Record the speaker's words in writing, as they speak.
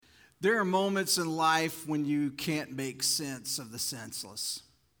There are moments in life when you can't make sense of the senseless.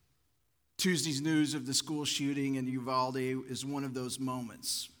 Tuesday's news of the school shooting in Uvalde is one of those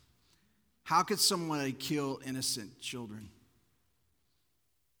moments. How could someone kill innocent children?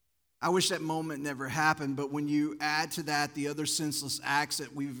 I wish that moment never happened, but when you add to that the other senseless acts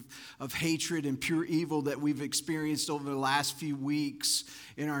of hatred and pure evil that we've experienced over the last few weeks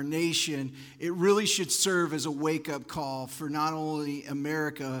in our nation, it really should serve as a wake-up call for not only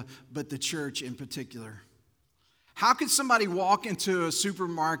America, but the church in particular. How could somebody walk into a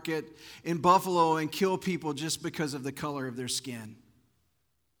supermarket in Buffalo and kill people just because of the color of their skin?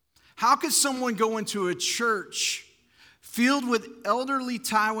 How could someone go into a church filled with elderly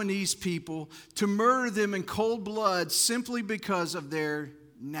Taiwanese people to murder them in cold blood simply because of their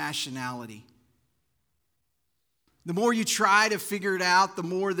nationality? The more you try to figure it out, the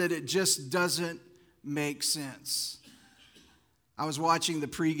more that it just doesn't make sense. I was watching the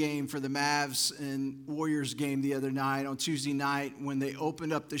pregame for the Mavs and Warriors game the other night, on Tuesday night, when they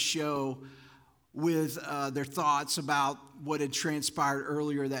opened up the show with their thoughts about what had transpired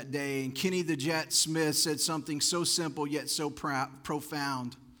earlier that day. And Kenny the Jet Smith said something so simple yet so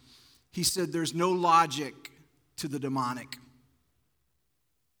profound. He said, "There's no logic to the demonic."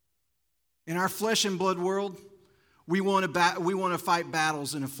 In our flesh and blood world, we want to fight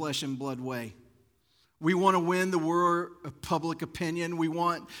battles in a flesh and blood way. We want to win the war of public opinion. We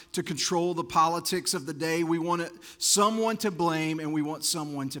want to control the politics of the day. We want someone to blame, and we want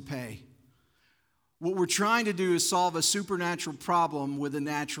someone to pay. What we're trying to do is solve a supernatural problem with a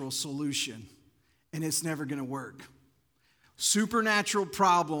natural solution, and it's never going to work. Supernatural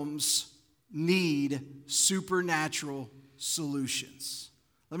problems need supernatural solutions.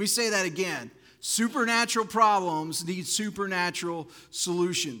 Let me say that again. Supernatural problems need supernatural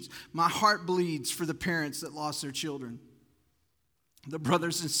solutions. My heart bleeds for the parents that lost their children, the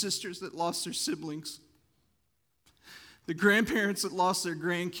brothers and sisters that lost their siblings, the grandparents that lost their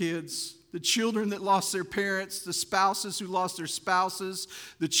grandkids, the children that lost their parents, the spouses who lost their spouses,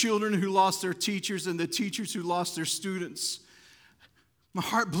 the children who lost their teachers, and the teachers who lost their students. My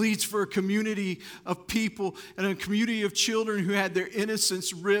heart bleeds for a community of people and a community of children who had their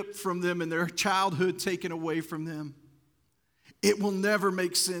innocence ripped from them and their childhood taken away from them. It will never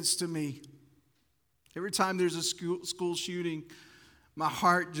make sense to me. Every time there's a school shooting, my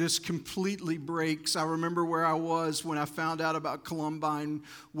heart just completely breaks. I remember where I was when I found out about Columbine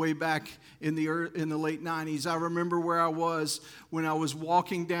way back in the late 90s. I remember where I was when I was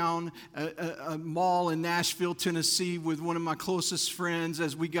walking down a mall in Nashville, Tennessee with one of my closest friends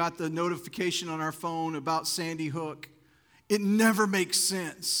as we got the notification on our phone about Sandy Hook. It never makes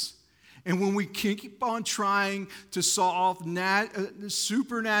sense. And when we keep on trying to solve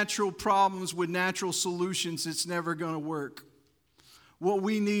supernatural problems with natural solutions, it's never going to work. What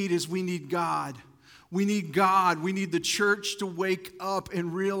we need is we need God. We need God. We need the church to wake up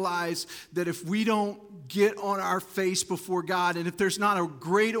and realize that if we don't get on our face before God, and if there's not a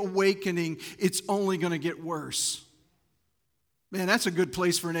great awakening, it's only going to get worse. Man, that's a good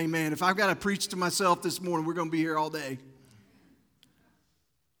place for an amen. If I've got to preach to myself this morning, we're going to be here all day.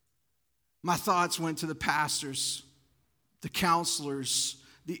 My thoughts went to the pastors, the counselors,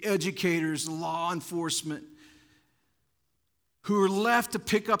 the educators, the law enforcement, who are left to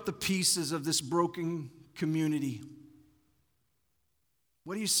pick up the pieces of this broken community.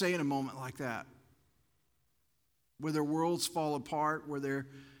 What do you say in a moment like that? Where their worlds fall apart, where their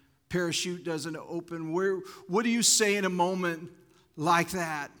parachute doesn't open? What do you say in a moment like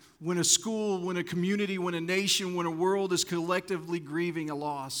that? When a school, when a community, when a nation, when a world is collectively grieving a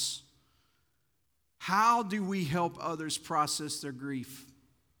loss? How do we help others process their grief?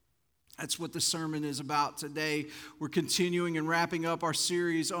 That's what the sermon is about today. We're continuing and wrapping up our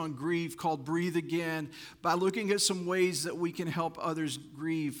series on grief called Breathe Again by looking at some ways that we can help others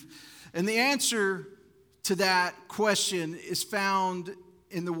grieve. And the answer to that question is found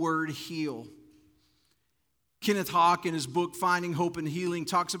in the word heal. Kenneth Hawk, in his book Finding Hope and Healing,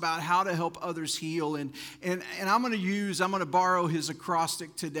 talks about how to help others heal. And I'm going to borrow his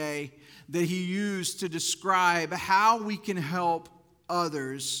acrostic today that he used to describe how we can help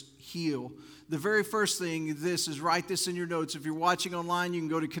others heal. The very first thing is write this in your notes. If you're watching online, you can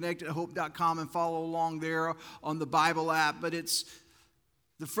go to connectedhope.com and follow along there on the Bible app. But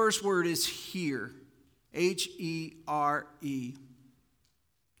the first word is hear. H-E-R-E.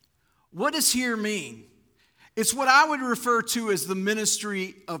 What does hear mean? It's what I would refer to as the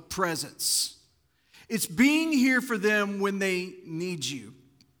ministry of presence. It's being here for them when they need you.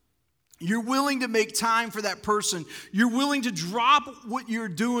 You're willing to make time for that person. You're willing to drop what you're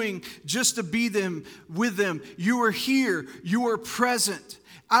doing just to be with them. You are here. You are present.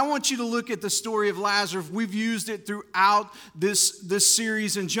 I want you to look at the story of Lazarus. We've used it throughout this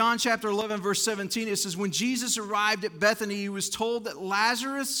series. In John chapter 11, verse 17, it says, when Jesus arrived at Bethany, he was told that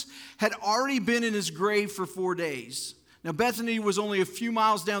Lazarus had already been in his grave for 4 days. Now, Bethany was only a few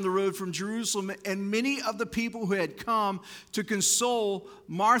miles down the road from Jerusalem, and many of the people who had come to console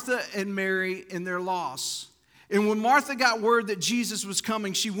Martha and Mary in their loss. And when Martha got word that Jesus was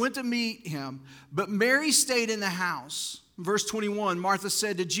coming, she went to meet him, but Mary stayed in the house. Verse 21, Martha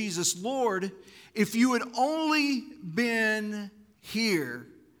said to Jesus, Lord, if you had only been here,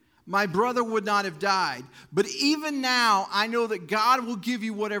 my brother would not have died. But even now, I know that God will give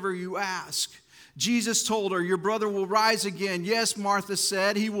you whatever you ask. Jesus told her, your brother will rise again. Yes, Martha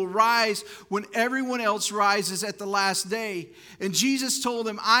said, he will rise when everyone else rises at the last day. And Jesus told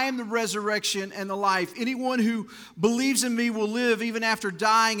him, I am the resurrection and the life. Anyone who believes in me will live even after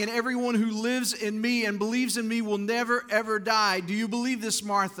dying, and everyone who lives in me and believes in me will never, ever die. Do you believe this,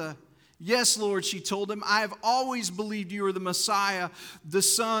 Martha? Yes, Lord, she told him, I have always believed you are the Messiah, the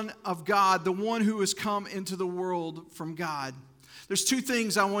Son of God, the one who has come into the world from God. There's two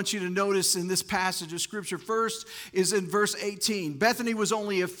things I want you to notice in this passage of Scripture. First is in verse 18. Bethany was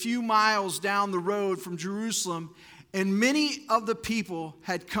only a few miles down the road from Jerusalem, and many of the people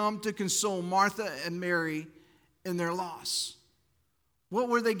had come to console Martha and Mary in their loss. What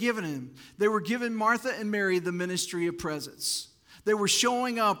were they giving him? They were giving Martha and Mary the ministry of presence. They were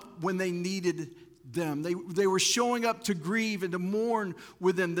showing up when they needed them. They were showing up to grieve and to mourn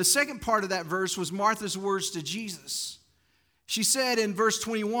with them. The second part of that verse was Martha's words to Jesus. She said in verse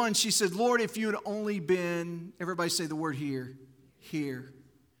 21, she said, Lord, if you had only been, everybody say the word here, here.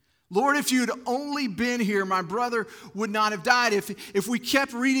 Lord, if you had only been here, my brother would not have died. If we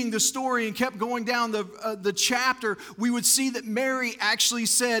kept reading the story and kept going down the chapter, we would see that Mary actually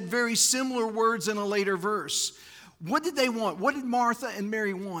said very similar words in a later verse. What did they want? What did Martha and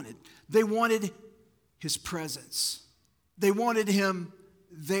Mary wanted? They wanted his presence. They wanted him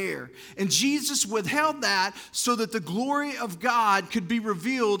there. And Jesus withheld that so that the glory of God could be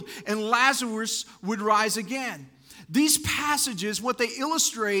revealed and Lazarus would rise again. These passages, what they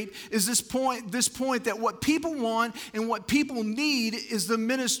illustrate is this point that what people want and what people need is the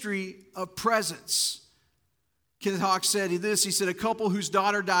ministry of presence. Kenneth Hawk said this, he said, a couple whose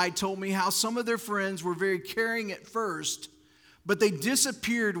daughter died told me how some of their friends were very caring at first, but they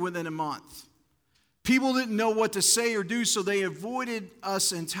disappeared within a month. People didn't know what to say or do, so they avoided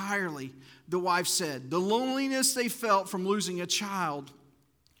us entirely, the wife said. The loneliness they felt from losing a child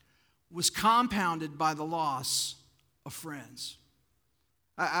was compounded by the loss of friends.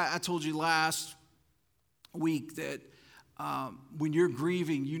 I told you last week that when you're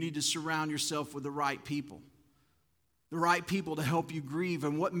grieving, you need to surround yourself with the right people to help you grieve.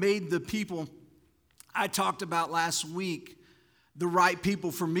 And what made the people I talked about last week the right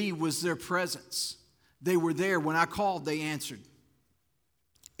people for me was their presence. They were there. When I called, they answered.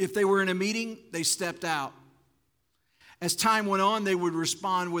 If they were in a meeting, they stepped out. As time went on, they would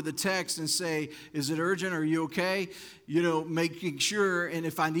respond with a text and say, is it urgent? Are you okay? Making sure. And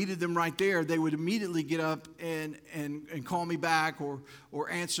if I needed them right there, they would immediately get up and call me back or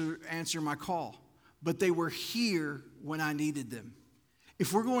answer my call. But they were here when I needed them.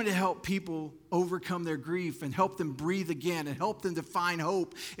 If we're going to help people overcome their grief and help them breathe again and help them to find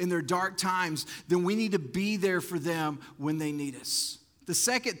hope in their dark times, then we need to be there for them when they need us. The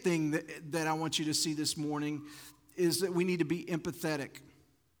second thing that I want you to see this morning is that we need to be empathetic.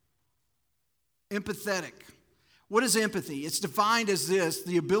 Empathetic. What is empathy? It's defined as this: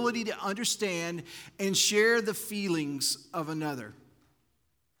 the ability to understand and share the feelings of another.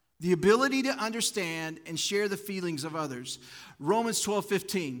 The ability to understand and share the feelings of others. Romans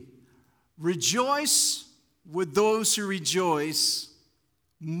 12:15. Rejoice with those who rejoice,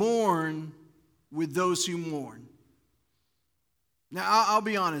 mourn with those who mourn. Now, I'll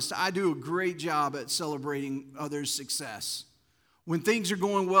be honest, I do a great job at celebrating others' success. When things are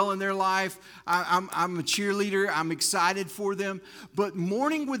going well in their life, I'm a cheerleader, I'm excited for them. But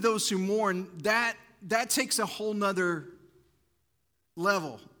mourning with those who mourn, that takes a whole nother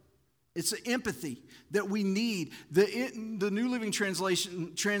level. It's an empathy that we need. The New Living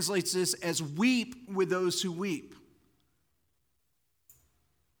Translation translates this as weep with those who weep.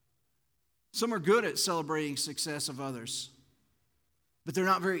 Some are good at celebrating success of others, but they're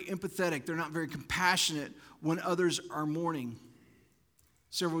not very empathetic. They're not very compassionate when others are mourning.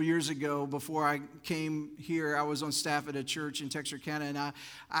 Several years ago, before I came here, I was on staff at a church in Texarkana, and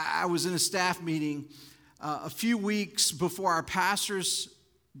I was in a staff meeting a few weeks before our pastor's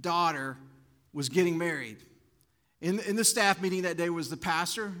daughter was getting married. In the staff meeting that day was the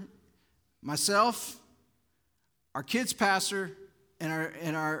pastor, myself, our kids' pastor,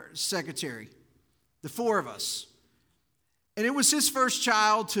 and our secretary, the four of us. And it was his first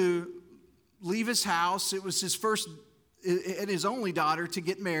child to leave his house. It was his first and his only daughter to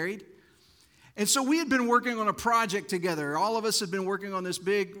get married. And so we had been working on a project together. All of us had been working on this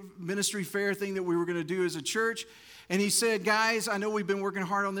big ministry fair thing that we were going to do as a church. And he said, guys, I know we've been working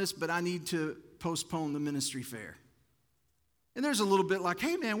hard on this, but I need to postpone the ministry fair. And there's a little bit like,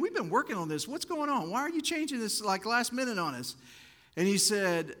 hey, man, we've been working on this. What's going on? Why are you changing this like last minute on us? And he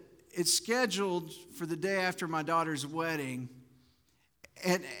said, it's scheduled for the day after my daughter's wedding.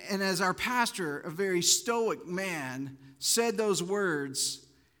 And as our pastor, a very stoic man, said those words,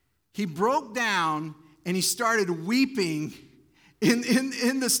 he broke down and he started weeping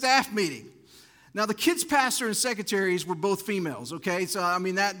in the staff meeting. Now, the kids' pastor and secretaries were both females, okay? So, I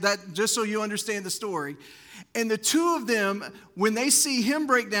mean, that just so you understand the story. And the two of them, when they see him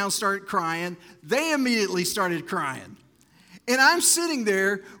break down, start crying, they immediately started crying. And I'm sitting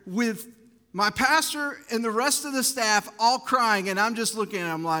there with my pastor and the rest of the staff all crying, and I'm just looking at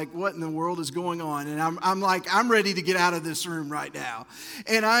them like, what in the world is going on? And I'm like, I'm ready to get out of this room right now.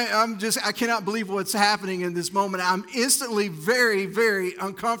 And I cannot believe what's happening in this moment. I'm instantly very, very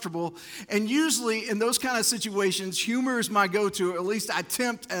uncomfortable. And usually in those kind of situations, humor is my go-to, or at least I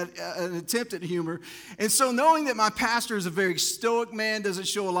attempt at humor. And so knowing that my pastor is a very stoic man, doesn't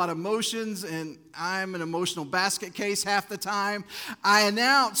show a lot of emotions, and I'm an emotional basket case half the time, I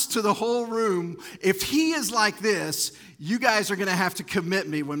announced to the whole room, if he is like this, you guys are going to have to commit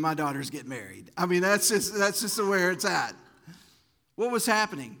me when my daughters get married. I mean, that's just where it's at. What was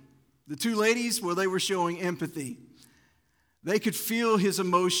happening? The two ladies, well, they were showing empathy. They could feel his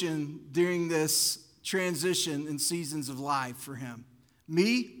emotion during this transition in seasons of life for him.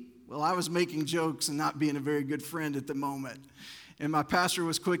 Me, well, I was making jokes and not being a very good friend at the moment. And my pastor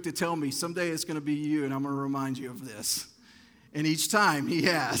was quick to tell me, someday it's going to be you, and I'm going to remind you of this. And each time he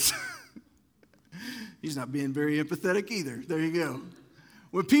has. He's not being very empathetic either. There you go.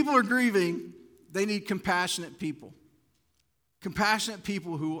 When people are grieving, they need compassionate people. Compassionate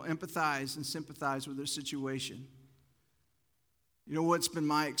people who will empathize and sympathize with their situation. You know what's been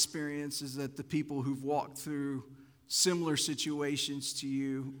my experience is that the people who've walked through similar situations to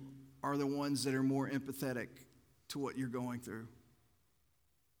you are the ones that are more empathetic to what you're going through.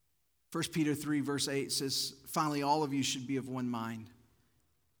 1 Peter 3 verse 8 says, finally, all of you should be of one mind.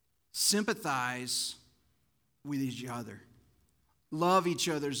 Sympathize with each other. Love each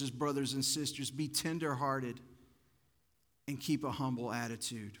other as brothers and sisters. Be tenderhearted and keep a humble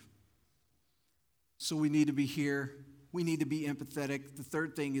attitude. So we need to be here. We need to be empathetic. The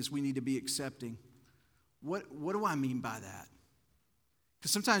third thing is we need to be accepting. What do I mean by that?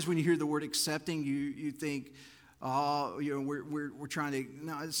 Because sometimes when you hear the word accepting, you think, oh, you know, we're trying to.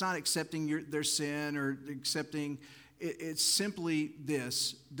 No, it's not accepting their sin or accepting. It's simply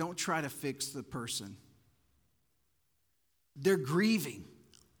this: don't try to fix the person. They're grieving.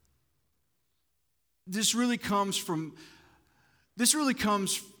 This really comes from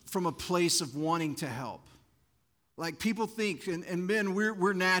a place of wanting to help. Like people think, and men,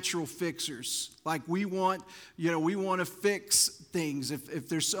 we're natural fixers. Like we want to fix things. If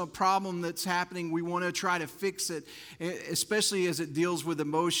there's a problem that's happening, we want to try to fix it, especially as it deals with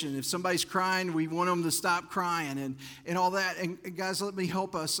emotion. If somebody's crying, we want them to stop crying and all that. And guys, let me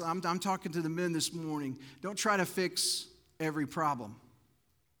help us. I'm talking to the men this morning. Don't try to fix every problem.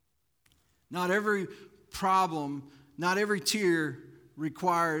 Not every problem, not every tear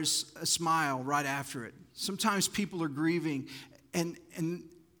requires a smile right after it. Sometimes people are grieving, and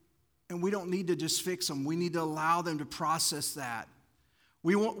we don't need to just fix them. We need to allow them to process that.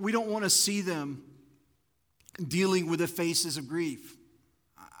 We don't want to see them dealing with the faces of grief.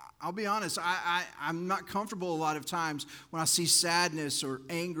 I'll be honest, I'm not comfortable a lot of times when I see sadness or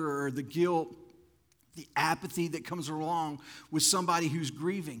anger or the guilt, the apathy that comes along with somebody who's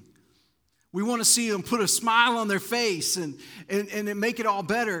grieving. We want to see them put a smile on their face and make it all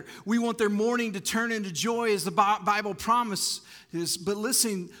better. We want their mourning to turn into joy as the Bible promises. But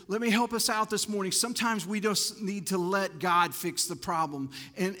listen, let me help us out this morning. Sometimes we just need to let God fix the problem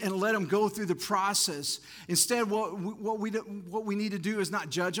and let him go through the process. Instead, what we need to do is not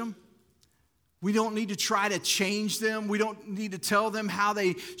judge them. We don't need to try to change them. We don't need to tell them how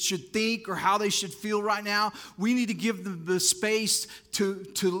they should think or how they should feel right now. We need to give them the space to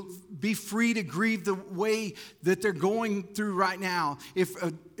be free to grieve the way that they're going through right now.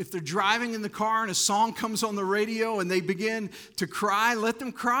 If they're driving in the car and a song comes on the radio and they begin to cry, let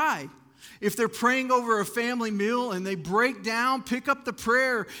them cry. If they're praying over a family meal and they break down, pick up the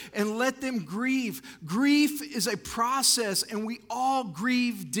prayer and let them grieve. Grief is a process, and we all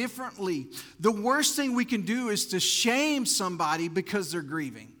grieve differently. The worst thing we can do is to shame somebody because they're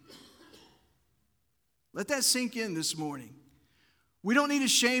grieving. Let that sink in this morning. We don't need to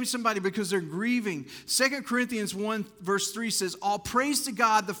shame somebody because they're grieving. 2 Corinthians 1 verse 3 says, "All praise to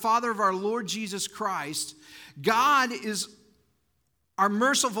God, the Father of our Lord Jesus Christ." God is our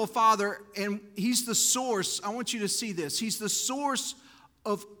merciful Father, and He's the source. I want you to see this. He's the source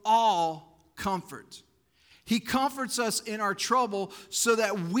of all comfort. He comforts us in our trouble so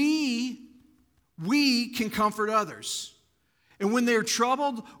that we can comfort others. And when they're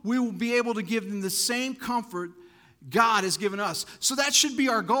troubled, we will be able to give them the same comfort God has given us. So that should be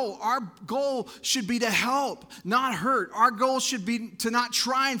our goal. Our goal should be to help, not hurt. Our goal should be to not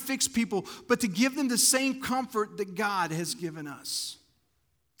try and fix people, but to give them the same comfort that God has given us.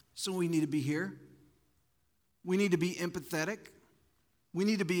 So we need to be here. We need to be empathetic. We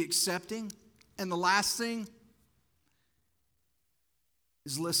need to be accepting. And the last thing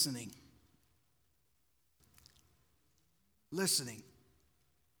is listening. Listening.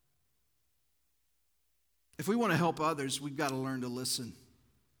 If we want to help others, we've got to learn to listen.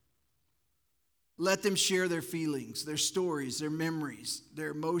 Let them share their feelings, their stories, their memories, their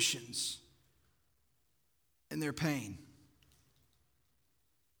emotions, and their pain.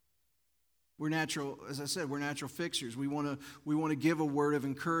 We're natural, as I said, we're natural fixers. We want to give a word of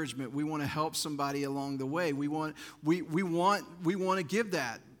encouragement. We want to help somebody along the way. We want to give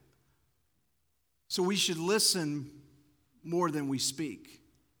that. So we should listen more than we speak.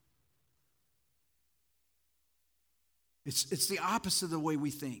 It's the opposite of the way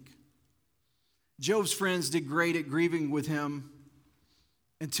we think. Job's friends did great at grieving with him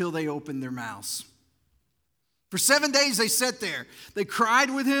until they opened their mouths. For 7 days they sat there. They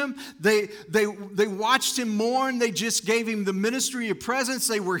cried with him. They watched him mourn. They just gave him the ministry of presence.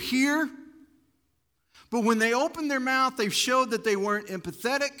 They were here. But when they opened their mouth, they showed that they weren't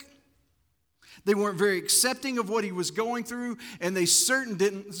empathetic. They weren't very accepting of what he was going through, and they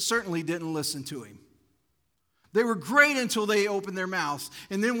certainly didn't listen to him. They were great until they opened their mouths.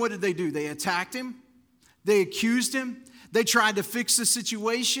 And then what did they do? They attacked him. They accused him. They tried to fix the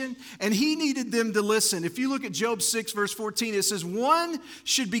situation. And he needed them to listen. If you look at Job 6, verse 14, it says, "One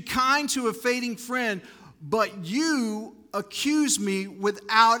should be kind to a fading friend, but you accuse me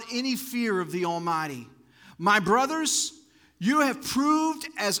without any fear of the Almighty. My brothers, you have proved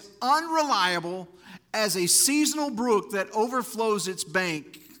as unreliable as a seasonal brook that overflows its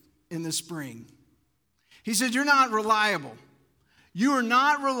bank in the spring." He said, you're not reliable. You are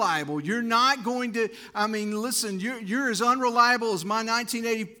not reliable. You're not going to, listen, you're as unreliable as my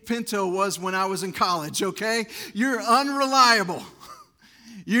 1980 Pinto was when I was in college, okay? You're unreliable.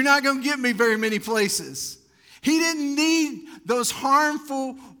 You're not going to get me very many places. He didn't need those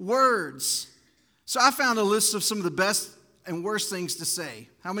harmful words. So I found a list of some of the best and worst things to say.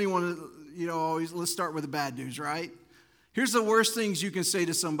 How many want to, always, let's start with the bad news, right? Here's the worst things you can say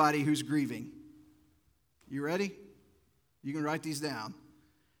to somebody who's grieving. You ready? You can write these down.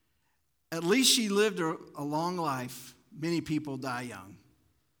 At least she lived a long life. Many people die young.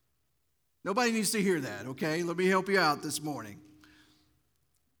 Nobody needs to hear that, okay? Let me help you out this morning.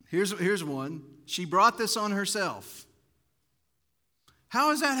 Here's one. She brought this on herself.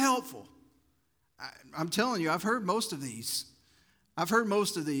 How is that helpful? I'm telling you, I've heard most of these.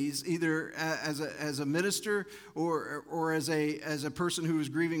 Either as a minister or as a person who is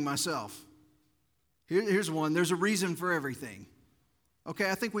grieving myself. Here's one. There's a reason for everything. Okay,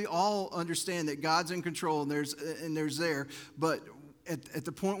 I think we all understand that God's in control and there's there, but at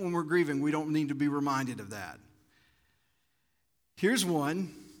the point when we're grieving, we don't need to be reminded of that. Here's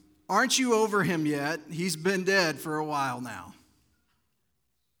one. Aren't you over him yet? He's been dead for a while now.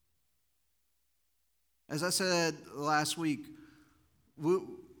 As I said last week,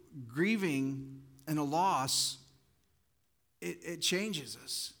 grieving and a loss, it changes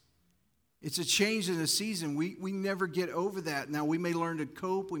us. It's a change in the season. We never get over that. Now, we may learn to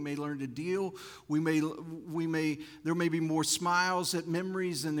cope. We may learn to deal. There may be more smiles at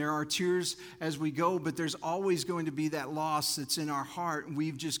memories than there are tears as we go, but there's always going to be that loss that's in our heart, and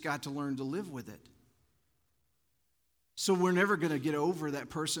we've just got to learn to live with it. So we're never going to get over that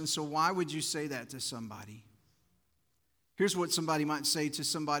person, so why would you say that to somebody? Here's what somebody might say to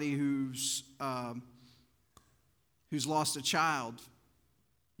somebody who's lost a child.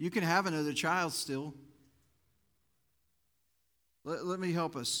 You can have another child still. Let me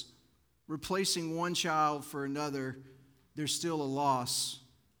help us. Replacing one child for another, there's still a loss.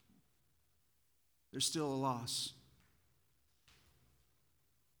 There's still a loss.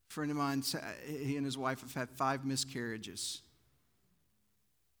 A friend of mine, he and his wife have had 5 miscarriages.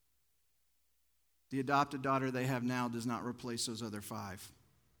 The adopted daughter they have now does not replace those other 5.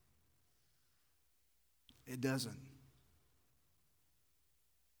 It doesn't.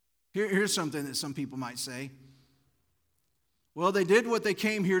 Here's something that some people might say. Well, they did what they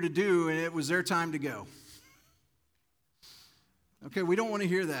came here to do, and it was their time to go. Okay, we don't want to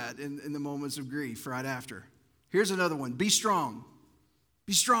hear that in the moments of grief right after. Here's another one. Be strong.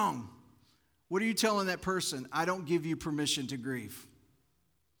 Be strong. What are you telling that person? I don't give you permission to grieve.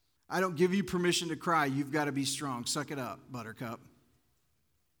 I don't give you permission to cry. You've got to be strong. Suck it up, buttercup.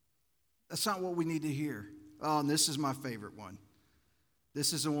 That's not what we need to hear. Oh, and this is my favorite one.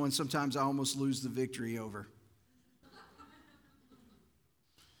 This is the one sometimes I almost lose the victory over.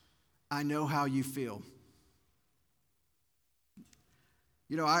 I know how you feel.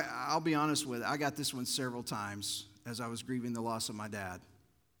 You know, I'll be honest with you. I got this one several times as I was grieving the loss of my dad.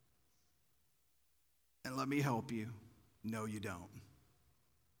 And let me help you. No, you don't.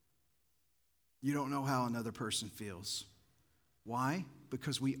 You don't know how another person feels. Why?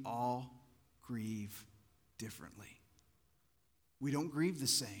 Because we all grieve differently. We don't grieve the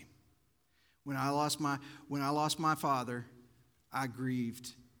same. When I lost my father, I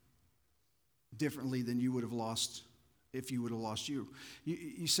grieved differently than you would have lost if you would have lost you.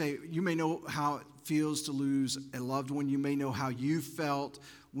 You say, you may know how it feels to lose a loved one. You may know how you felt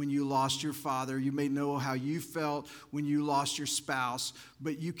when you lost your father. You may know how you felt when you lost your spouse.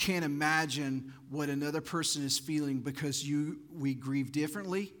 But you can't imagine what another person is feeling because we grieve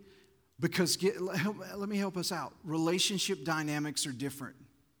differently. Because, let me help us out. Relationship dynamics are different.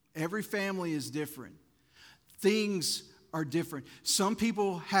 Every family is different. Things are different. Some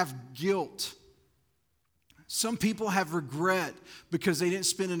people have guilt. Some people have regret because they didn't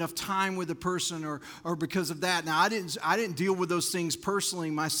spend enough time with the person or because of that. Now, I didn't deal with those things personally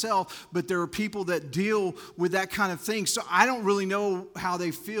myself, but there are people that deal with that kind of thing. So I don't really know how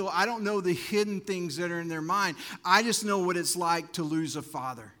they feel. I don't know the hidden things that are in their mind. I just know what it's like to lose a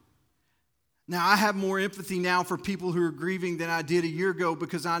father. Now, I have more empathy now for people who are grieving than I did a year ago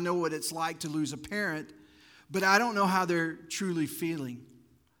because I know what it's like to lose a parent, but I don't know how they're truly feeling.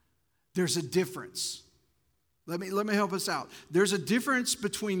 There's a difference. Let me help us out. There's a difference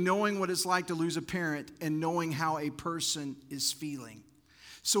between knowing what it's like to lose a parent and knowing how a person is feeling.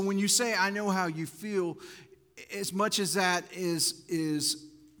 So when you say, I know how you feel, as much as that is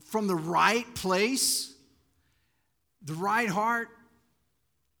from the right place, the right heart,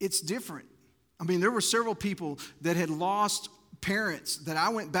 it's different. I mean, there were several people that had lost parents that I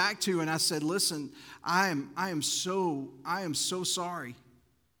went back to and I said, listen, I am so sorry.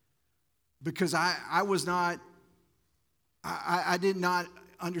 Because I did not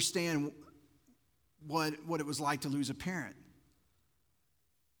understand what it was like to lose a parent.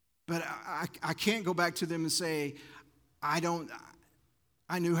 But I can't go back to them and say,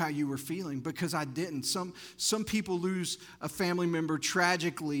 I knew how you were feeling, because I didn't. Some people lose a family member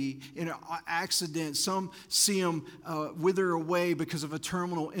tragically in an accident. Some see them wither away because of a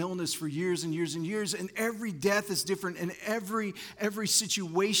terminal illness for years and years and years. And every death is different, and every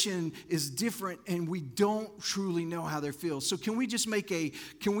situation is different, and we don't truly know how they feel. So can we just make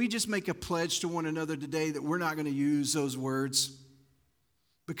a pledge to one another today that we're not going to use those words?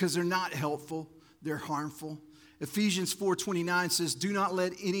 Because they're not helpful, they're harmful. Ephesians 4:29 says, do not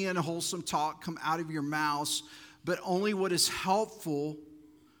let any unwholesome talk come out of your mouths, but only what is helpful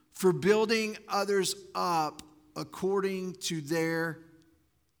for building others up according to their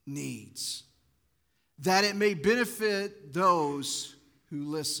needs, that it may benefit those who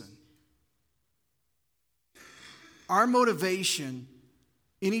listen. Our motivation,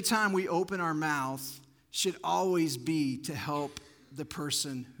 anytime we open our mouth, should always be to help the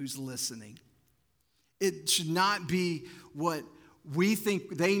person who's listening. It should not be what we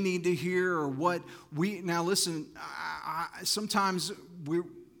think they need to hear or what we... Now listen, sometimes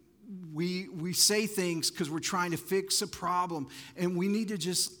we say things because we're trying to fix a problem, and we need to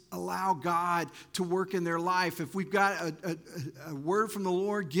just allow God to work in their life. If we've got a word from the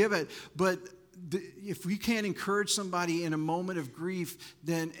Lord, give it. But if we can't encourage somebody in a moment of grief,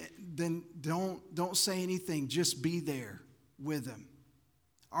 then don't say anything. Just be there with them.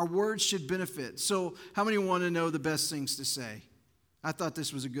 Our words should benefit. So how many want to know the best things to say? I thought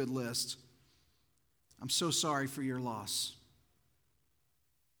this was a good list. I'm so sorry for your loss.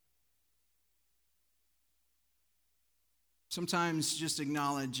 Sometimes just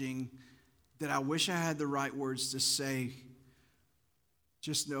acknowledging that I wish I had the right words to say,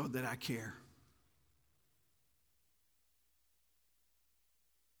 just know that I care.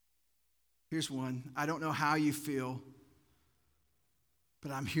 Here's one. I don't know how you feel,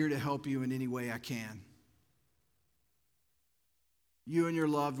 but I'm here to help you in any way I can. You and your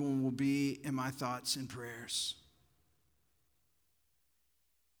loved one will be in my thoughts and prayers.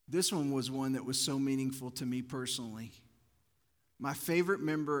 This one was one that was so meaningful to me personally. My favorite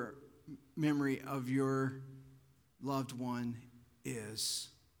memory of your loved one is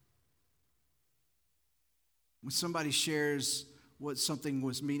when somebody shares what something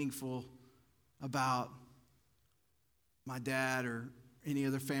was meaningful about my dad or any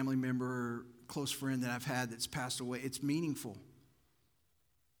other family member or close friend that I've had that's passed away. It's meaningful.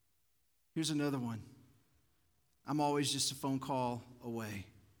 Here's another one. I'm always just a phone call away.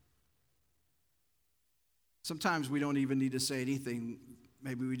 Sometimes we don't even need to say anything.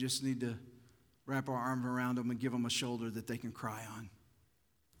 Maybe we just need to wrap our arm around them and give them a shoulder that they can cry on.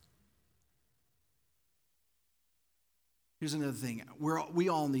 Here's another thing. We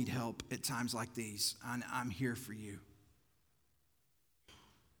all need help at times like these. I'm here for you.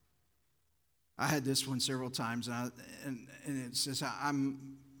 I had this one several times, and it says,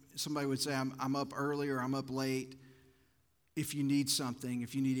 somebody would say, I'm up early or I'm up late. If you need something,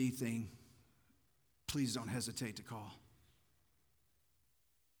 if you need anything, please don't hesitate to call.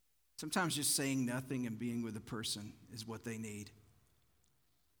 Sometimes just saying nothing and being with a person is what they need.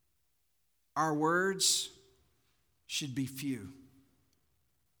 Our words should be few.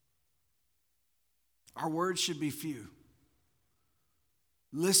 Our words should be few.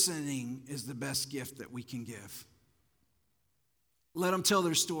 Listening is the best gift that we can give. Let them tell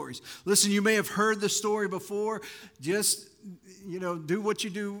their stories. Listen, you may have heard the story before. Just, do what you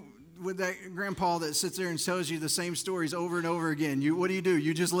do with that grandpa that sits there and tells you the same stories over and over again. What do?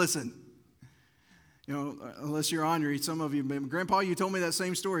 You just listen. Unless you're ornery, some of you, Grandpa, you told me that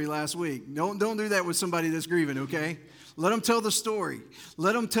same story last week. Don't do that with somebody that's grieving, okay? Let them tell the story.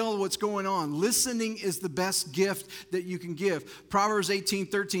 Let them tell what's going on. Listening is the best gift that you can give. Proverbs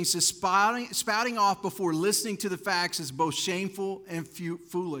 18:13 says, spouting off before listening to the facts is both shameful and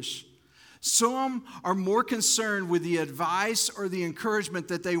foolish. Some are more concerned with the advice or the encouragement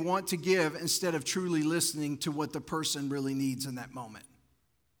that they want to give instead of truly listening to what the person really needs in that moment.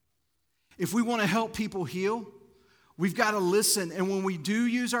 If we want to help people heal, we've got to listen. And when we do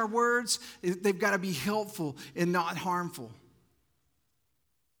use our words, they've got to be helpful and not harmful.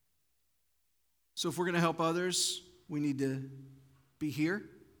 So if we're going to help others, we need to be here,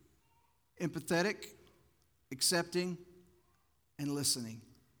 empathetic, accepting, and listening.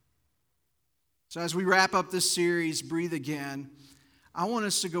 So as we wrap up this series, Breathe Again, I want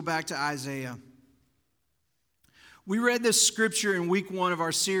us to go back to Isaiah. We read this scripture in week 1 of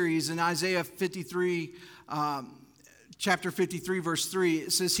our series in Isaiah 53, chapter 53, verse 3.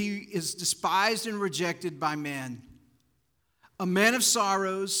 It says, He is despised and rejected by men, a man of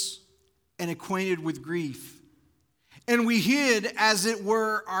sorrows and acquainted with grief. And we hid, as it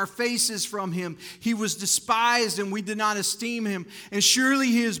were, our faces from him. He was despised, and we did not esteem him. And surely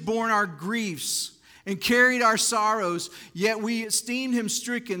he has borne our griefs and carried our sorrows, yet we esteemed him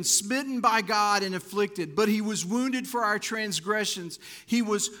stricken, smitten by God, and afflicted. But he was wounded for our transgressions. He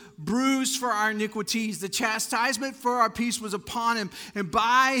was bruised for our iniquities. The chastisement for our peace was upon him, and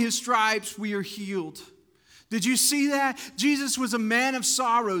by his stripes we are healed. Did you see that? Jesus was a man of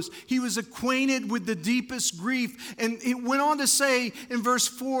sorrows. He was acquainted with the deepest grief. And it went on to say in verse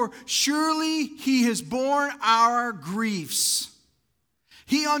 4, surely he has borne our griefs.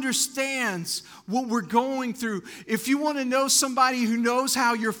 He understands what we're going through. If you want to know somebody who knows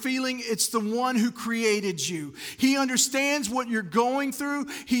how you're feeling, it's the one who created you. He understands what you're going through.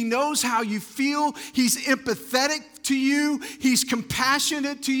 He knows how you feel. He's empathetic to you. He's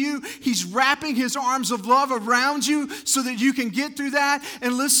compassionate to you. He's wrapping his arms of love around you so that you can get through that.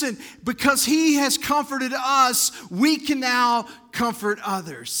 And listen, because he has comforted us, we can now comfort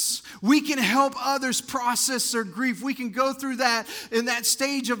others. We can help others process their grief. We can go through that in that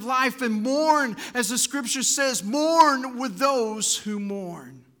stage of life and mourn, as the scripture says, mourn with those who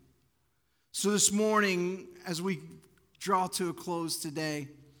mourn. So this morning, as we draw to a close today,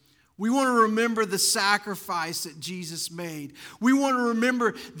 we want to remember the sacrifice that Jesus made. We want to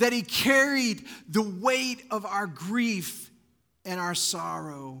remember that he carried the weight of our grief and our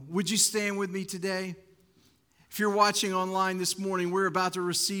sorrow. Would you stand with me today? If you're watching online this morning, we're about to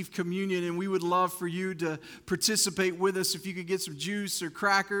receive communion, and we would love for you to participate with us. If you could get some juice or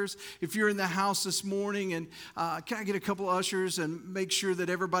crackers. If you're in the house this morning, and can I get a couple ushers and make sure that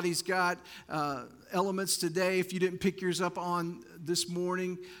everybody's got elements today? If you didn't pick yours up on this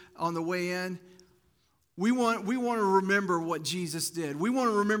morning on the way in, we want to remember what Jesus did. We want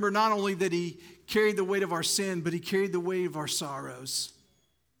to remember not only that he carried the weight of our sin, but he carried the weight of our sorrows.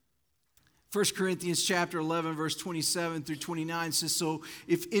 1 Corinthians chapter 11, verse 27 through 29 says, "So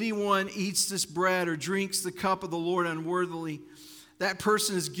if anyone eats this bread or drinks the cup of the Lord unworthily, that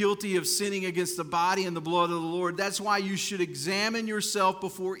person is guilty of sinning against the body and the blood of the Lord. That's why you should examine yourself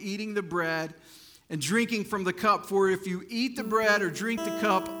before eating the bread and drinking from the cup. For if you eat the bread or drink the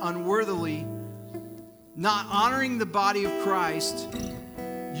cup unworthily, not honoring the body of Christ,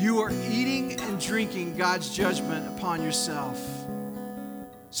 you are eating and drinking God's judgment upon yourself."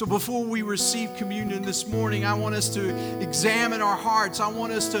 So before we receive communion this morning, I want us to examine our hearts. I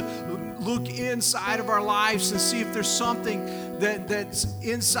want us to look inside of our lives and see if there's something that's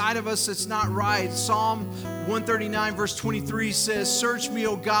inside of us that's not right. Psalm 139 verse 23 says, "Search me,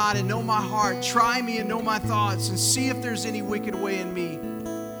 O God, and know my heart. Try me and know my thoughts, and see if there's any wicked way in me,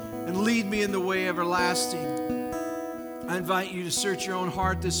 and lead me in the way everlasting." I invite you to search your own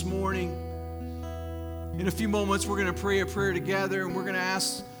heart this morning. In a few moments, we're going to pray a prayer together, and we're going to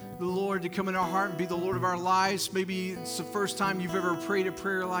ask the Lord to come in our heart and be the Lord of our lives. Maybe it's the first time you've ever prayed a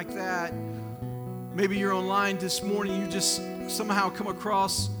prayer like that. Maybe you're online this morning, you just somehow come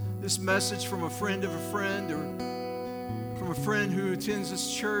across this message from a friend of a friend, or from a friend who attends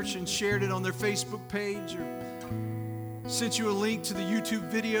this church and shared it on their Facebook page, or sent you a link to the YouTube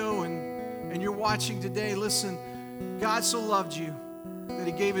video, and you're watching today. Listen, God so loved you that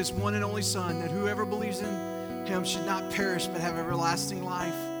He gave His one and only Son, that whoever believes in Him should not perish but have everlasting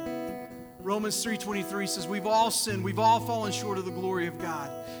life. Romans 3:23 says we've all sinned, we've all fallen short of the glory of God.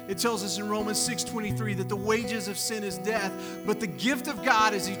 It tells us in Romans 6:23 that the wages of sin is death, but the gift of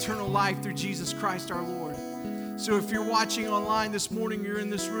God is eternal life through Jesus Christ our Lord. So if you're watching online this morning, you're in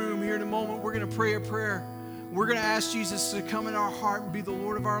this room, here in a moment, we're going to pray a prayer. We're going to ask Jesus to come in our heart and be the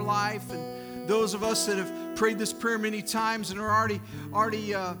Lord of our life. And those of us that have prayed this prayer many times and are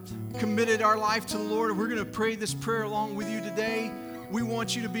already committed our life to the Lord, we're going to pray this prayer along with you today. We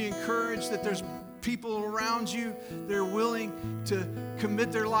want you to be encouraged that there's people around you that are willing to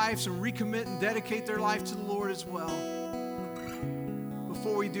commit their lives and recommit and dedicate their life to the Lord as well.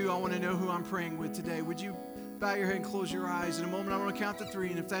 Before we do, I want to know who I'm praying with today. Would you bow your head and close your eyes? In a moment, I'm going to count to 3,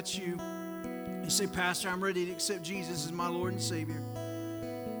 and if that's you, you say, "Pastor, I'm ready to accept Jesus as my Lord and Savior.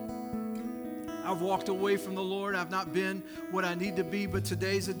 I've walked away from the Lord. I've not been what I need to be, but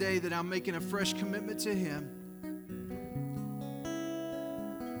today's a day that I'm making a fresh commitment to Him."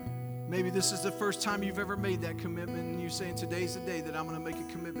 Maybe this is the first time you've ever made that commitment, and you're saying, "Today's the day that I'm going to make a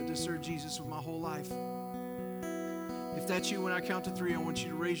commitment to serve Jesus with my whole life." If that's you, when I count to 3, I want you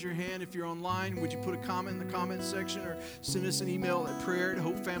to raise your hand. If you're online, would you put a comment in the comment section or send us an email at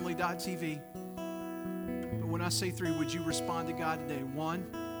prayer@hopefamily.tv. But when I say 3, would you respond to God today? 1,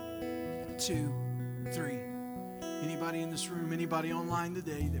 2, 3. Anybody in this room, anybody online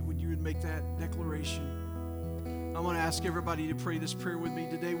today that you would make that declaration? I want to ask everybody to pray this prayer with me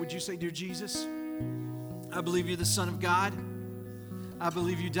today. Would you say, "Dear Jesus, I believe you're the Son of God. I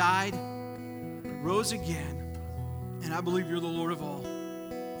believe you died, rose again, and I believe you're the Lord of all.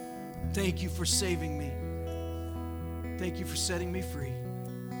 Thank you for saving me. Thank you for setting me free.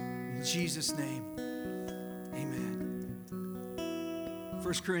 In Jesus' name, amen."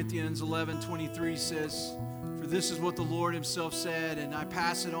 1 Corinthians 11:23 says, "For this is what the Lord Himself said, and I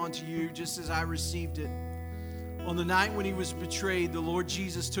pass it on to you just as I received it. On the night when He was betrayed, the Lord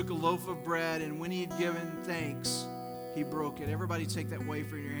Jesus took a loaf of bread, and when He had given thanks, He broke it." Everybody take that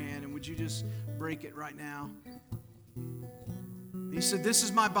wafer in your hand, and would you just break it right now? He said, "This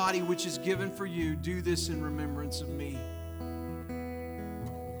is my body, which is given for you. Do this in remembrance of me."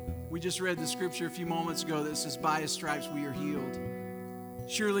 We just read the scripture a few moments ago that says, "By His stripes we are healed."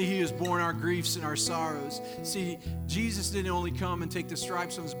 Surely He has borne our griefs and our sorrows. See, Jesus didn't only come and take the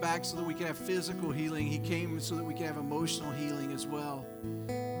stripes on His back so that we could have physical healing. He came so that we could have emotional healing as well.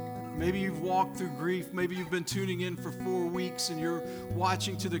 Maybe you've walked through grief. Maybe you've been tuning in for 4 weeks and you're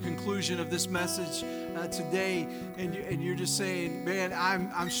watching to the conclusion of this message today, and you're just saying, "Man,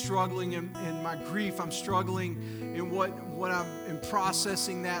 I'm struggling in my grief. I'm struggling in what I'm in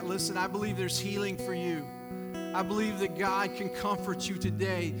processing that." Listen, I believe there's healing for you. I believe that God can comfort you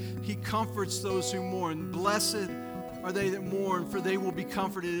today. He comforts those who mourn. Blessed are they that mourn, for they will be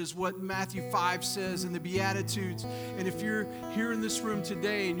comforted, is what Matthew 5 says in the Beatitudes. And if you're here in this room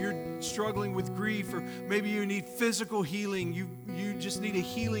today and you're struggling with grief, or maybe you need physical healing, you just need a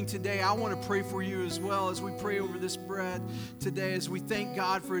healing today, I want to pray for you as well as we pray over this bread today, as we thank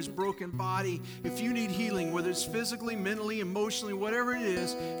God for His broken body. If you need healing, whether it's physically, mentally, emotionally, whatever it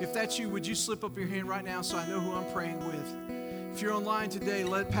is, if that's you, would you slip up your hand right now so I know who I'm praying with? If you're online today,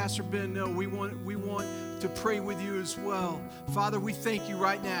 let Pastor Ben know. We want to pray with you as well. Father, we thank you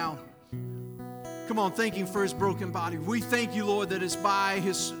right now Come on, thank Him for His broken body. We thank You, Lord, that it's by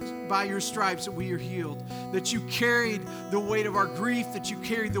Your stripes that we are healed. That You carried the weight of our grief, that You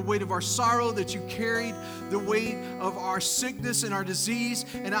carried the weight of our sorrow, that You carried the weight of our sickness and our disease.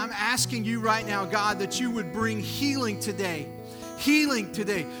 And I'm asking You right now, God, that You would bring healing today. Healing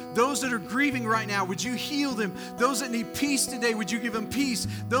today. Those that are grieving right now, would You heal them? Those that need peace today, would You give them peace?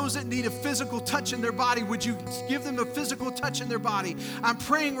 Those that need a physical touch in their body, would You give them a physical touch in their body? I'm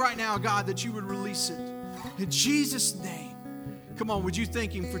praying right now, God, that You would release it. In Jesus' name. Come on, would you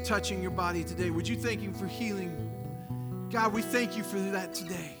thank Him for touching your body today? Would you thank Him for healing? God, we thank You for that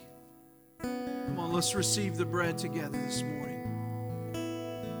today. Come on, let's receive the bread together this morning.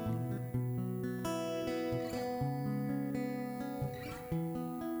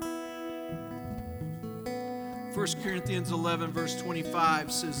 1 Corinthians 11, verse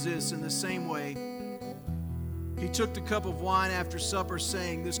 25 says this, in the same way, He took the cup of wine after supper,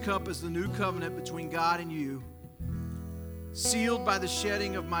 saying, This cup is the new covenant between God and you, sealed by the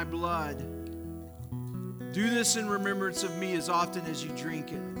shedding of my blood. Do this in remembrance of me as often as you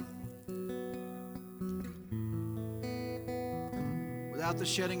drink it. Without the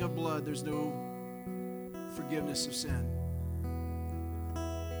shedding of blood, there's no forgiveness of sin.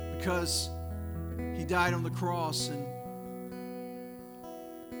 Because He died on the cross and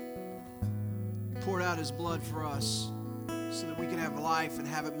poured out His blood for us so that we can have life and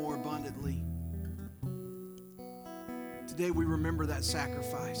have it more abundantly. Today we remember that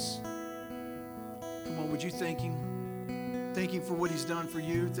sacrifice. Come on, would you thank Him? Thank Him for what He's done for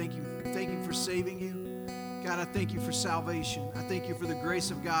you. Thank Him for saving you. God, I thank You for salvation. I thank You for the grace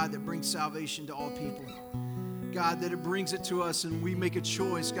of God that brings salvation to all people. God, that it brings it to us and we make a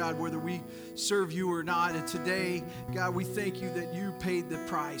choice, God, whether we serve You or not. And today, God, we thank You that You paid the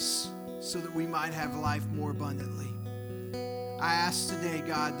price so that we might have life more abundantly. I ask today,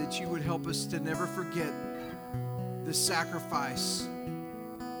 God, that You would help us to never forget the sacrifice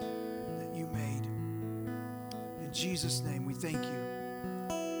that You made. In Jesus' name, we thank You.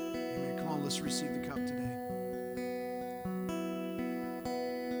 Amen. Come on, let's receive the cup today.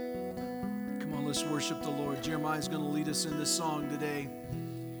 Let's worship the Lord. Jeremiah is going to lead us in this song today.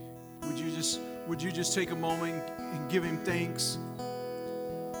 Would you just take a moment and give Him thanks?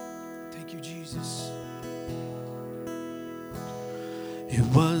 Thank You, Jesus. It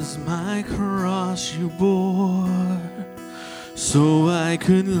was my cross You bore, so I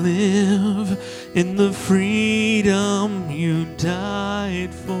could live in the freedom You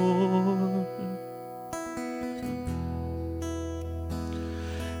died for.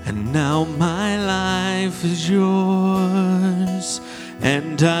 And now my life is Yours,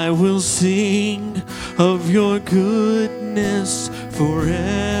 and I will sing of Your goodness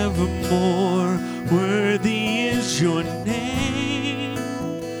forevermore. Worthy is Your name,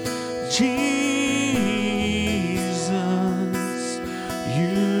 Jesus.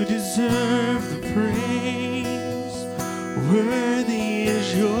 You deserve the praise. Worthy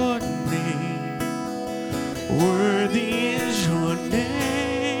is Your name. Worthy is Your name.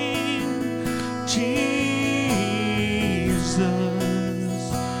 Jesus,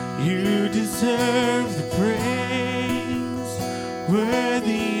 You deserve the praise.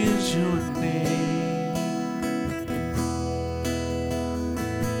 Worthy is Your name.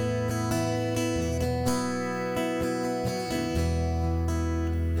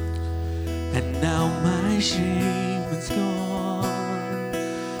 And now my shame is gone.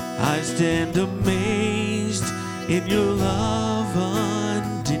 I stand amazed in Your love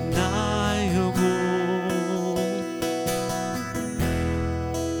undeniable.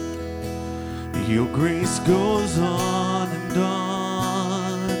 Your grace goes on,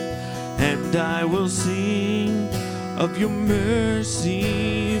 and I will sing of Your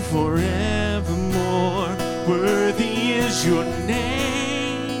mercy forevermore. Worthy is Your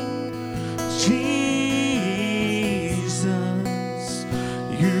name, Jesus.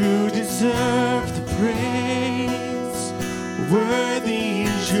 You deserve the praise. Worthy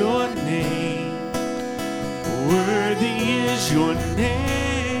is Your name. Worthy is Your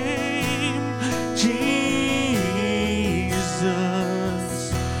name, Jesus.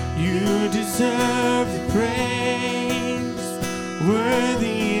 You deserve the praise.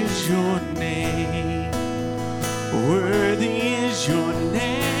 Worthy is Your name. Worthy is Your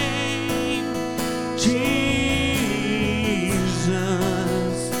name, Jesus.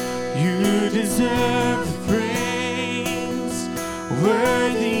 You deserve the praise.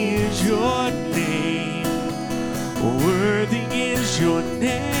 Worthy is Your name. Worthy is Your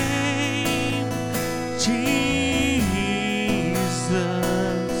name, Jesus.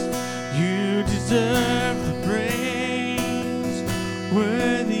 You deserve the praise.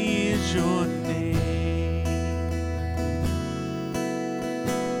 Worthy is Your name.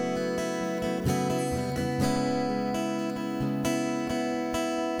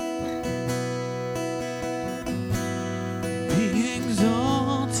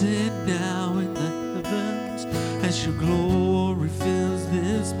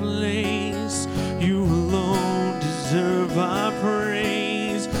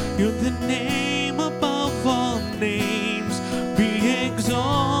 You're the name above all names. Be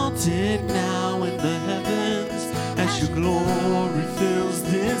exalted now in the heavens as your glory fills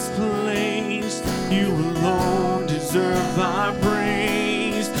this place. You alone deserve our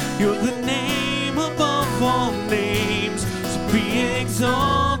praise. You're the name above all names. So be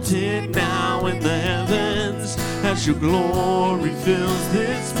exalted now in the heavens as your glory fills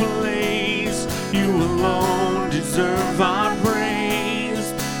this place. You alone deserve our praise.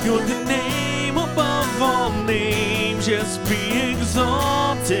 You're the name above all names. Just be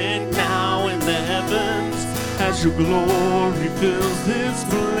exalted now in the heavens as your glory fills this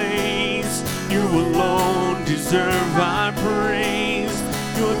place. You alone deserve our praise.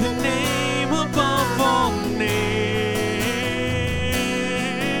 You're the name above all names.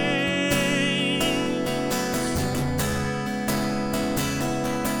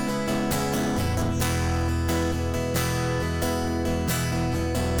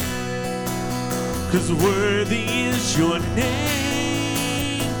 'Cause worthy is your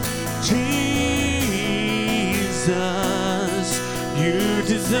name, Jesus. You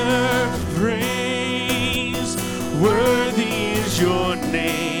deserve praise. Worthy is your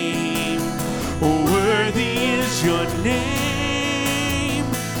name. Oh, worthy is your name,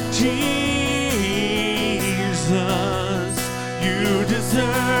 Jesus. You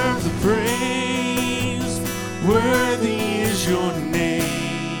deserve the praise. Worthy is your name.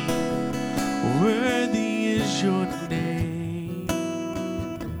 Worthy is your name. Thank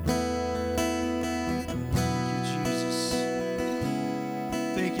you, Jesus.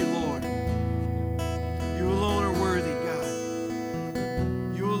 Thank you, Lord. You alone are worthy, God.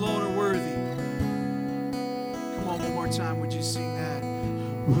 You alone are worthy. Come on, one more time. Would you sing that?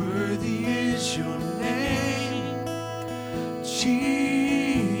 Worthy is your name,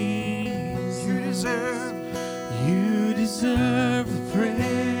 Jesus. You deserve the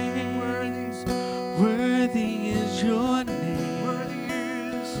praise. Worthy is your name.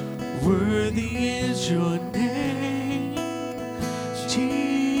 Worthy is your name,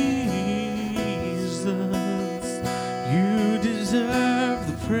 Jesus. You deserve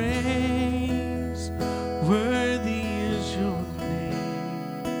the praise. Worthy is your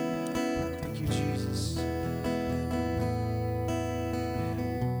name. Thank you, Jesus.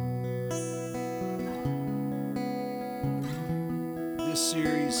 This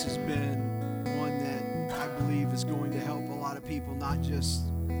series has been one that I believe is going to help a lot of people, not just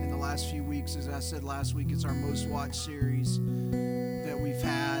in the last few weeks. As I said last week, it's our most watched series that we've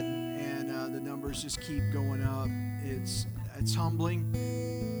had, and the numbers just keep going up. It's humbling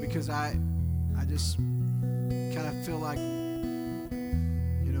because I just kind of feel like,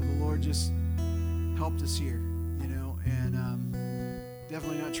 the Lord just helped us here, and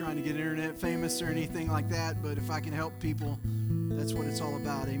definitely not trying to get internet famous or anything like that, but if I can help people, that's what it's all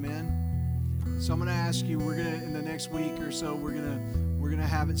about. Amen. So I'm going to ask you, in the next week or so, we're going to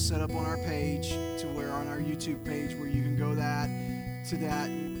have it set up on our page to where on our YouTube page where you can go to that,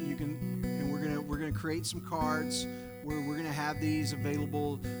 and you can, and we're going to create some cards where we're going to have these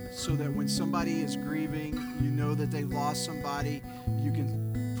available so that when somebody is grieving, that they've lost somebody, you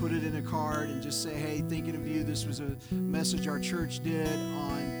can put it in a card and just say, hey, thinking of you. This was a message our church did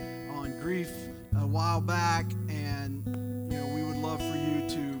on grief a while back, and we would love for you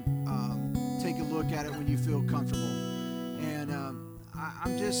to take a look at it when you feel comfortable. And I'm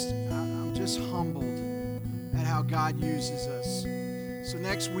just humbled at how God uses us. So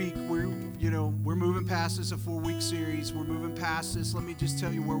next week we're moving past this, a 4-week series. We're moving past this. Let me just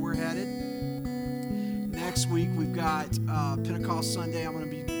tell you where we're headed. Next week we've got Pentecost Sunday. I'm going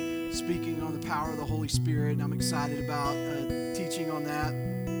to be speaking on the power of the Holy Spirit, and I'm excited about teaching on that.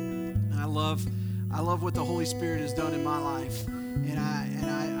 And I love what the Holy Spirit has done in my life, and I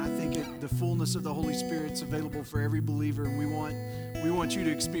think the fullness of the Holy Spirit's available for every believer, and we want you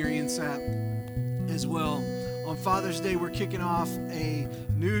to experience that as well. On Father's Day, we're kicking off a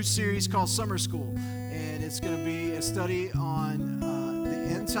new series called Summer School, and it's going to be a study on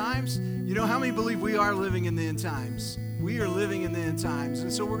the end times. How many believe we are living in the end times? We are living in the end times,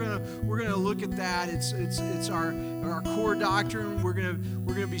 and so we're gonna look at that. It's our core doctrine. We're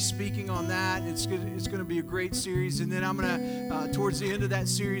gonna be speaking on that. It's gonna be a great series, and then I'm gonna towards the end of that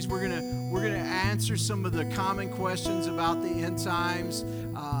series, we're gonna answer some of the common questions about the end times,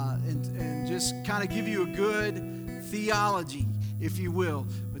 and just kind of give you a good theology, if you will,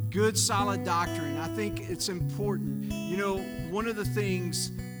 a good solid doctrine. I think it's important. One of the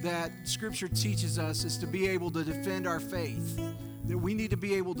things that Scripture teaches us is to be able to defend our faith. That we need to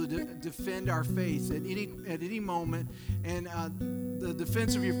be able to defend our faith at any moment, and the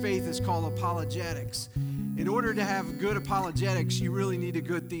defense of your faith is called apologetics. And in order to have good apologetics, you really need a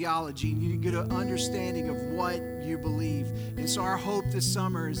good theology. You need a good understanding of what you believe. And so our hope this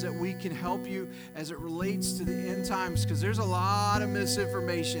summer is that we can help you as it relates to the end times, because there's a lot of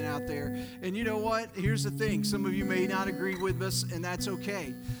misinformation out there. And you know what? Here's the thing. Some of you may not agree with us, and that's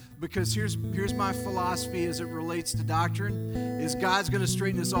okay. Because here's my philosophy as it relates to doctrine, is God's going to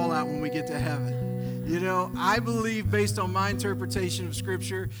straighten us all out when we get to heaven. You know, I believe, based on my interpretation of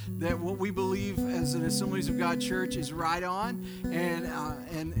Scripture, that what we believe as an Assemblies of God church is right on, and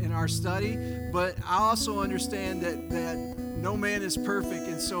in our study. But I also understand that no man is perfect,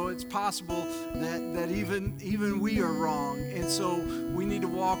 and so it's possible that even we are wrong. And so we need to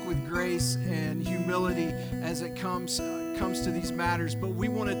walk with grace and humility as it comes to these matters. But we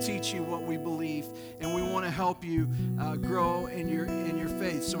want to teach you what we believe, and we want to help you grow in your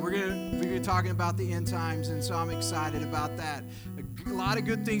faith. So we're gonna be talking about the end times, and so I'm excited about that. A lot of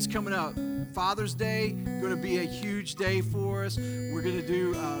good things coming up. Father's Day, going to be a huge day for us. We're going to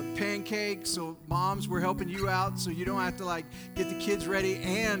do pancakes. So moms, we're helping you out, so you don't have to get the kids ready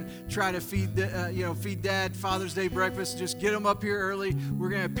and try to feed Dad Father's Day breakfast. Just get them up here early. We're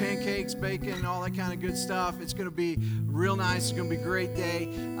going to have pancakes, bacon, all that kind of good stuff. It's going to be real nice. It's going to be a great day.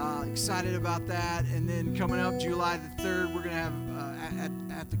 Excited about that. And then coming up July the 3rd, we're going to have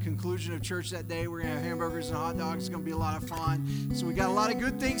at the conclusion of church that day, we're going to have hamburgers and hot dogs. It's going to be a lot of fun. So we got a lot of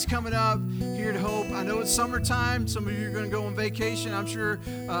good things coming up here at Hope. I know it's summertime. Some of you are going to go on vacation. I'm sure,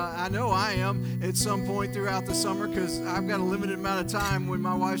 I know I am at some point throughout the summer, because I've got a limited amount of time when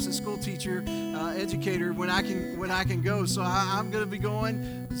my wife's a school teacher, educator, when I can go. So I'm going to be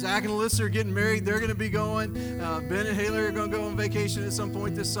going. Zach and Alyssa are getting married. They're going to be going. Ben and Haley are going to go on vacation at some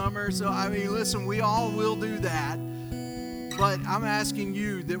point this summer. So, I mean, listen, we all will do that. But I'm asking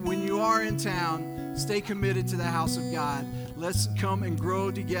you that when you are in town, stay committed to the house of God. Let's come and grow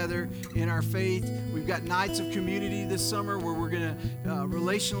together in our faith. We've got nights of community this summer where we're going to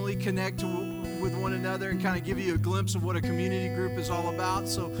relationally connect with one another and kind of give you a glimpse of what a community group is all about.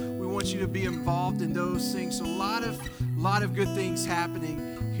 So we want you to be involved in those things. So a lot of good things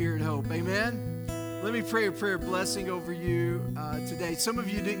happening here at Hope. Amen. Let me pray a prayer of blessing over you today. Some of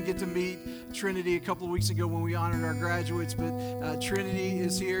you didn't get to meet Trinity a couple of weeks ago when we honored our graduates, but Trinity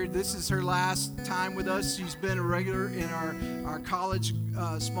is here. This is her last time with us. She's been a regular in our college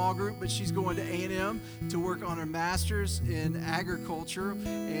small group, but she's going to A&M to work on her master's in agriculture,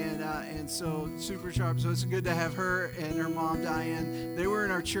 and so super sharp. So it's good to have her and her mom, Diane. They were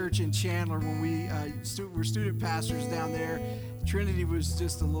in our church in Chandler when we were student pastors down there. Trinity was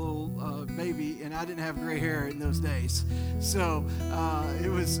just a little baby, and I didn't have gray hair in those days. So it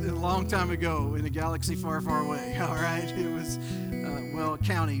was a long time ago in a galaxy far, far away, all right? It was,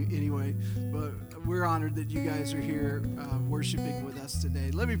 county anyway. But we're honored that you guys are here worshiping with us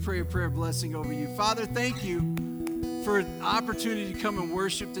today. Let me pray a prayer of blessing over you. Father, thank you for the opportunity to come and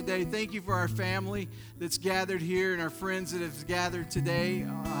worship today. Thank you for our family that's gathered here and our friends that have gathered today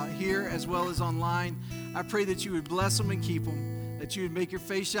here as well as online. I pray that you would bless them and keep them, that you would make your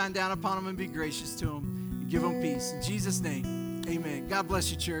face shine down upon them and be gracious to them, and give them peace. In Jesus' name, amen. God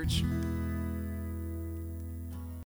bless you, church.